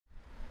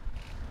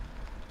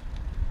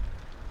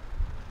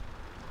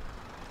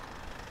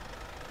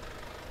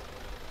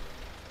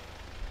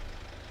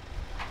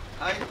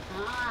Hi.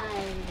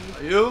 Hi.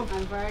 Are you?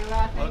 I'm very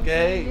well, thank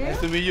Okay, you.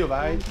 nice to meet you.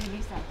 Bye.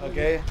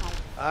 Okay.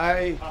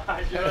 Hi.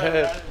 Hi,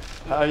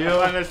 How are you?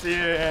 nice to see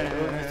you.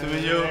 Nice to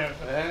meet you.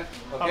 Yeah.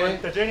 Okay.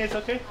 The journey is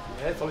okay?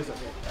 Yes, always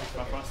okay.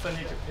 From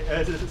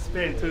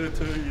Spain to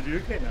the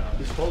UK now.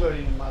 It's colder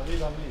in Madrid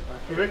than me.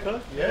 Very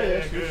close?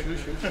 Yeah, sure.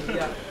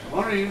 Yeah.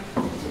 Morning.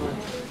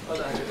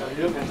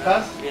 ¿Cómo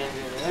estás? Bien.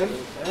 Bien.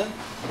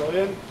 ¿Todo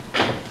bien?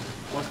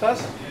 ¿Cómo estás?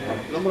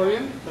 ¿El hombro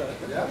bien?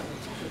 ¿Ya?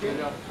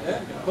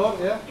 ¿Mejor?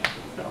 ¿Ya?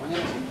 ¿La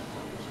mañana sí?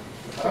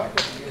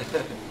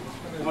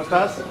 ¿Cómo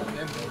estás?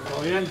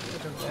 ¿Todo bien?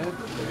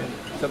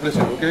 Mucha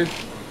presión, ¿ok?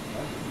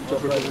 Mucha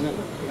presión.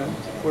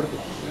 Fuerte.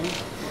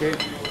 ¿Ok?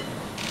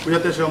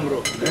 Cuídate ese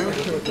hombro.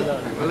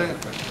 ¿Vale?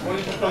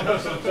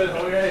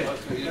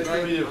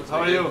 How are you?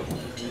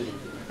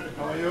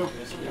 How are you?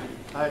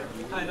 Hi.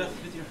 Hi, nice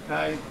to meet you.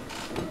 Hi.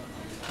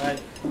 Hi.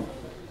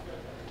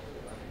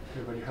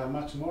 But you have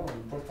match tomorrow,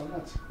 important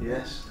match.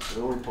 Yes,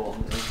 they're all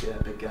important. Yeah,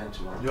 big game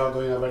tomorrow. You are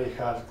doing a very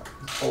hard,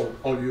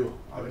 all you,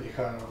 a very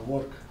hard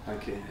work.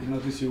 Thank you. It's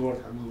not easy work,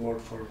 a good work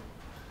for,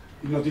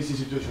 it's not easy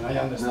situation, I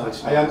understand. No,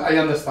 it's I not.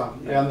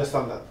 understand, Yeah. I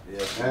understand that. Yeah,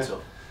 it's Eh?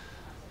 tough.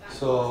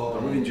 So,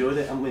 But we've enjoyed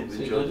it, haven't we?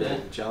 We've enjoyed the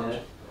challenge.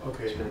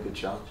 okay, It's been a good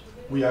challenge.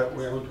 we are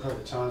going to have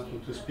a chance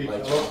to speak a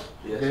Later lot,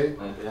 on. Yes. okay?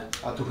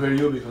 Yeah. And to hear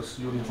you because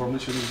your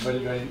information is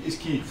very, it's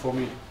key for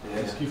me. Yeah.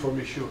 It's key for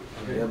me, sure.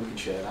 Okay? Yeah, we can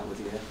share that with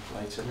you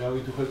later. We are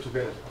going to help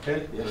together,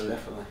 okay? Yes,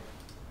 definitely.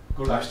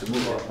 Good Nice luck to meet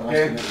you. tomorrow, Nice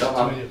okay? to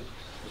meet you.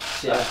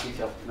 Nice to meet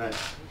you. Yeah. Nice.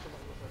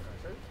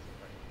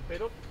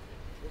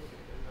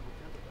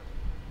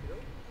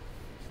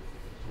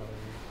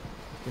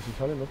 Este si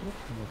sale el otro,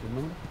 como tu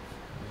nombre,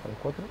 sale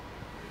 4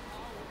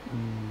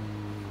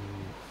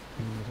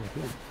 y no se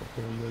decía,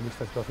 porque yo en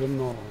esta situación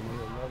no lo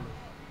hablo.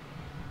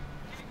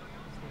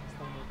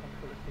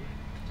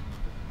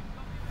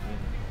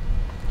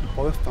 Y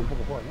Podés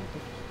tampoco juega, ¿no?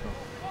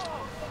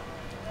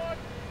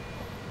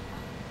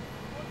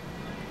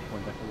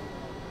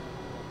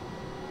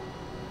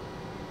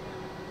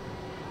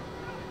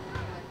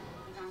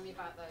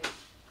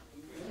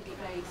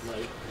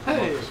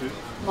 Hey!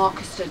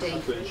 Market study.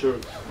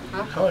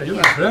 How are you,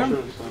 my friend?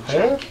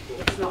 ¿Eh?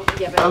 It's not,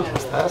 yeah, but no.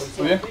 ¿Estás?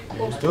 ¿Muy bien?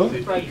 ¿Tú?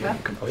 Broker.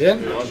 ¿Todo bien?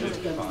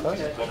 ¿Estás?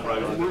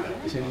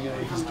 Ese niño de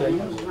 17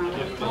 años.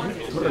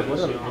 ¿Tú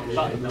recuerdas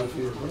lo que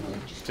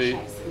Sí,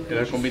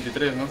 era con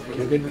 23, ¿no?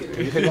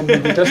 que dije con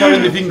 23 a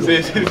 25?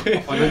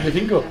 Sí. ¿A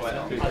 25?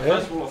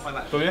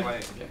 ¿Todo bien?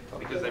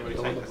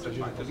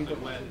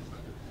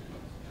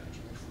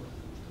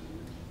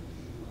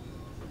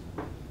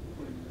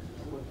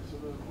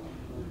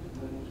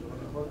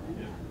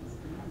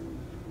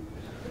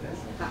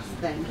 That's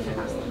them.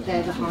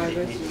 They're the high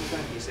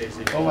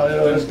risk. Toma de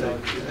lo este.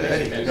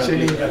 Ese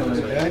niño,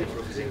 ¿eh?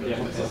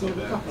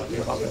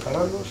 Para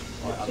prepararlos.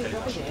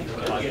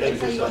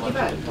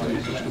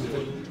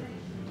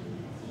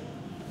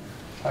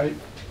 Ahí.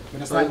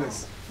 Buenas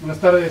tardes. Buenas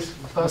tardes.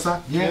 ¿Cómo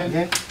estás? Bien.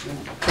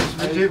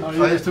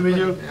 Nice to meet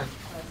you.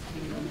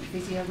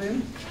 Physio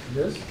room.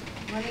 Yes.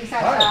 Morning,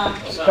 Hi.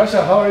 Sasha.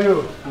 Sasha, how are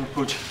you?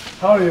 Good.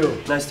 How are you?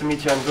 Nice to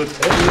meet you. I'm good.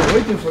 We're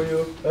waiting for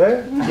you.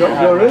 Eh?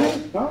 You're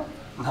ready? No?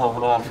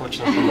 No,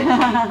 unfortunately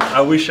not.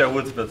 I wish I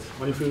would, but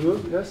When you feel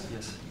good? Yes?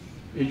 yes.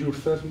 Is your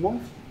first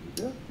month?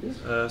 Yeah?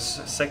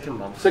 Yes? Second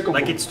month. Second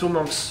like month. it's 2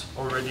 months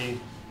already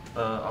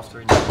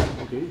after injury.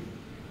 Okay.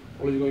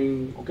 All is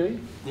going okay?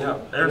 Yeah,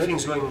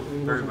 everything's going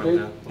very well. okay?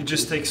 Yeah. It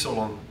just takes so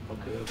long.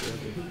 Okay.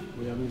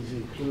 We are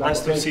busy. Good luck, Nice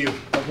to okay? see you.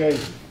 Okay.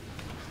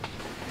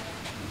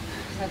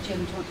 So,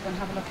 Jim, do you want to go and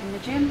have a look in the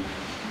gym?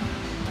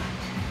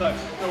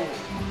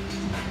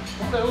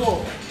 ¿Dónde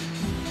Hugo?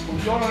 Con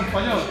yo hablo en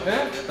español,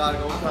 ¿eh? ¿Qué tal?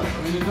 ¿Cómo estás?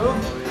 ¿Bien y tú?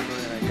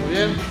 ¿Todo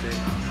bien?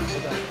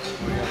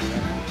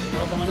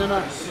 ¿Hasta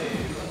mañana?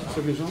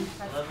 ¿Qué son?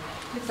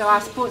 So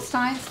our sports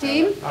science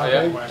team.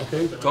 Okay.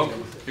 Okay. Tom,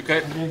 you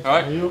okay? All How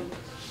are right? you?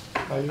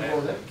 How are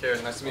you?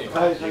 Kieran, nice to meet you.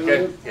 Hi, how are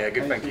you? Yeah,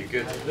 good, thank you.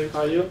 Good. How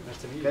are you?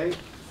 Okay.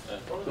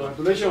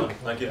 Congratulations.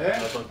 Thank you. Eh?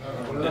 For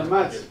the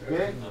match,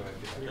 okay?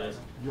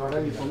 You are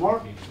ready for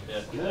more?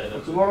 Yeah. For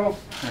tomorrow?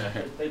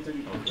 Okay.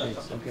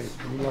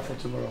 Good luck for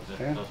tomorrow.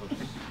 Eh?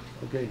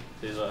 Okay.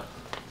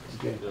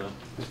 Okay.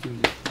 Nice to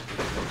meet you.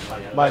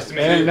 Bye.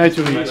 Nice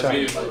to meet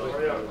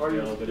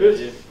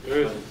you.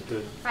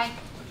 Good. Frank.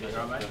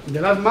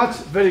 The last match,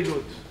 very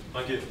good.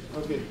 Thank you.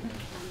 Okay.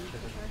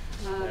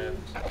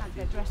 Had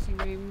their dressing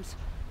rooms,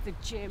 the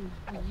gym.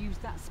 We use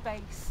that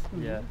space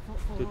Yeah, for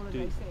all of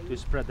those things. to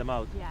spread them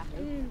out. Yeah,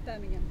 in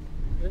Birmingham.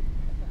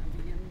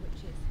 Birmingham,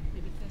 which is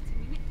maybe 30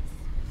 minutes.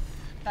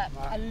 But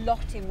a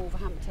lot in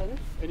Wolverhampton.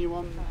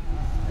 Anyone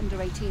Under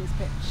 18s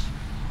pitch.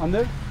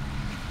 under?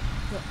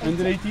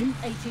 Under 18?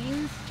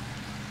 18s,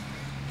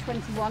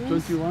 21s,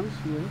 21s?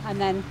 Yeah.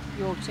 and then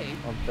your two.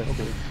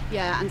 Okay.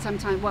 Yeah, and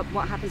sometimes what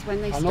happens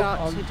when they And start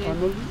not- to and- do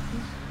and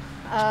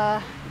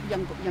all-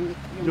 young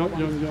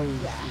ones. Young.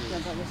 Yeah,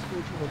 younger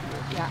school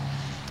children. Yeah,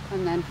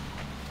 and then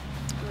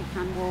we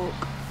can walk.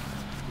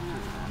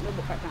 We'll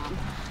walk back down,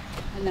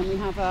 and then we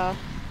have a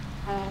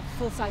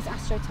full-size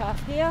AstroTurf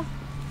here.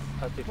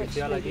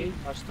 Artificial Which aquí,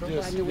 Astro. Yes,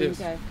 behind the yes.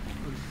 window.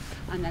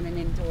 and then an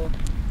indoor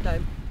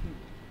dome.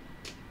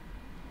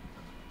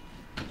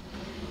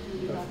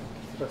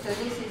 So this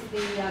is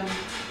the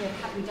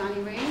Academy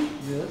dining room.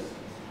 Yes.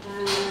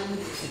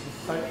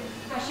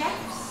 Hi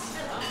chefs.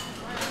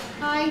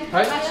 Hi.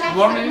 Hi. Chefs. Good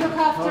morning.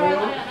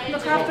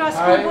 Look after our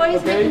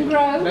schoolboys, make them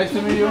grow. Nice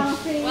to meet you.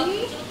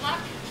 Healthy.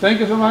 Thank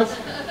you so much.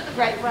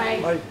 Great.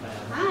 Bye.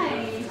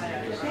 Hi.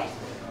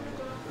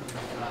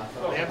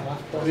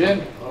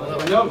 Bien.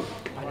 Español.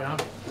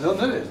 ¿De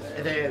dónde eres?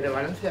 De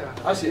Valencia.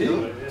 Ah, sí.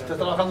 ¿Estás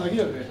trabajando aquí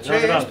o qué? Sí,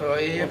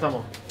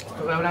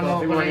 estuve hablando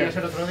con ellos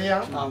el otro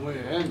día. Ah, muy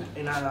bien.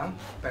 Y nada,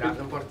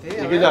 esperando por ti.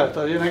 ¿Y qué tal?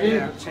 ¿Estás bien aquí?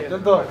 Sí.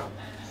 ¿Contento?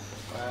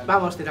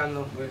 Vamos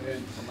tirando. Muy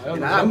bien. Y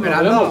nada, Nos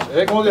esperando.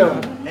 veremos. ¿Cómo te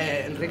llamas?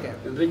 Enrique.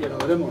 Enrique, nos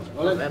veremos.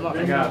 ¿Vale? Nos vemos.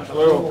 Venga, hasta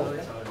luego.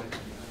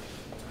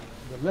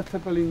 The Led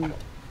Zeppelin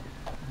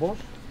boss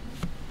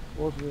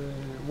was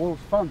a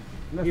Wolves fan.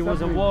 He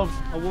was a Wolves.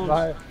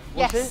 Right.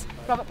 Yes,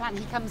 Robert Plant.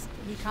 He comes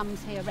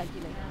here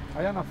regularly.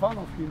 I am a fan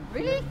of him.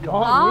 Really? Yeah,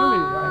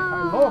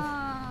 really.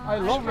 I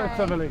love Led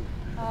Zeppelin.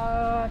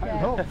 Oh, okay.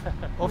 I love,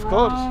 of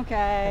course.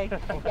 Okay.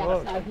 Yes,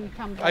 no, he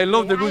comes. I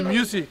love the good regularly.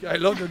 music. I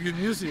love the good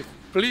music.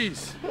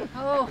 Please.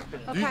 Oh,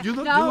 okay. You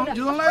don't, No,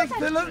 you don't like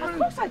the Led Of Zeppelin?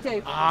 course I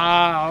do.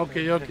 Ah,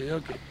 okay. Are you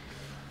the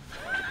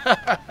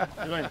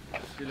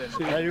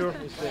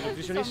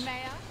nutritionist?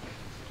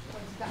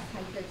 That's how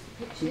you go to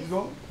the Let's pictures.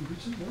 go.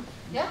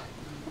 Yeah?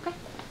 Okay.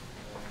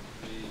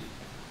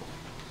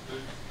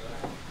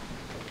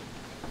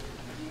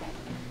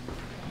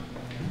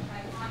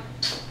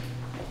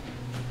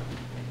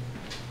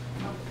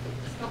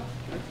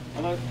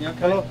 Hello. Yeah,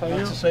 Hello, how are you?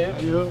 Nice to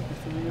see you.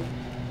 Nice to meet you.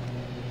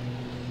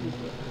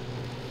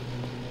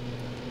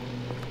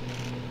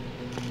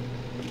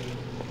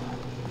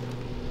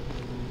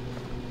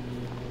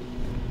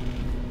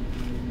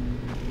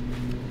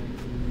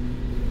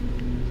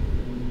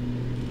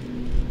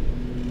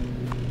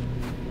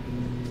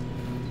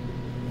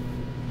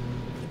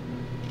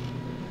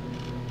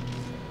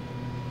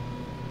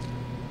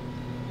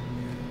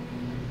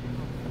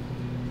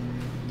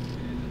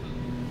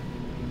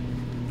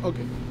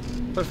 Okay,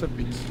 perfect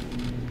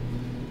pitch.